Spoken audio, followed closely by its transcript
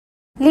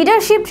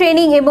Leadership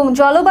training এবং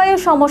জলবায়ু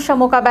সমস্যা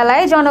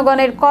মোকাবেলায়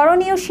জনগণের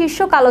করণীয়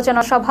শীর্ষক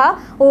আলোচনা সভা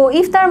ও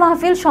ইফতার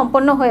মাহফিল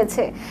সম্পন্ন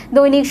হয়েছে।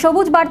 দৈনিক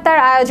সবুজ বার্তার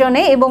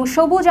আয়োজনে এবং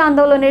সবুজ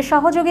আন্দোলনের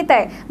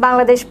সহযোগিতায়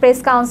বাংলাদেশ প্রেস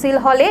কাউন্সিল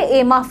হলে এ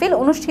মাহফিল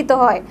অনুষ্ঠিত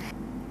হয়।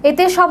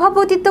 এতে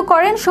সভাপতিত্ব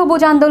করেন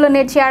সবুজ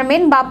আন্দোলনের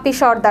চেয়ারম্যান বাপ্পি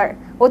সরদার।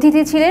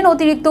 অতিথি ছিলেন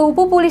অতিরিক্ত উপ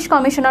পুলিশ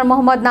কমিশনার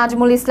মোহাম্মদ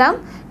নাজমুল ইসলাম,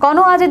 গণ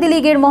আজাদী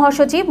লীগের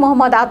মহাসচিব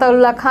মোহাম্মদ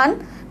আতাউল্লাহ খান,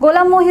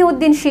 গোলাম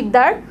মহিউদ্দিন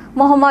শিকদার,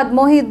 মোহাম্মদ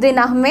মহিউদ্দিন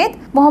আহমেদ,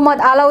 মোহাম্মদ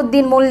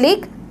আলাউদ্দিন মল্লিক,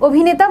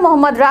 অভিনেতা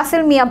মোহাম্মদ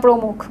রাসেল মিয়া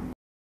প্রমুখ।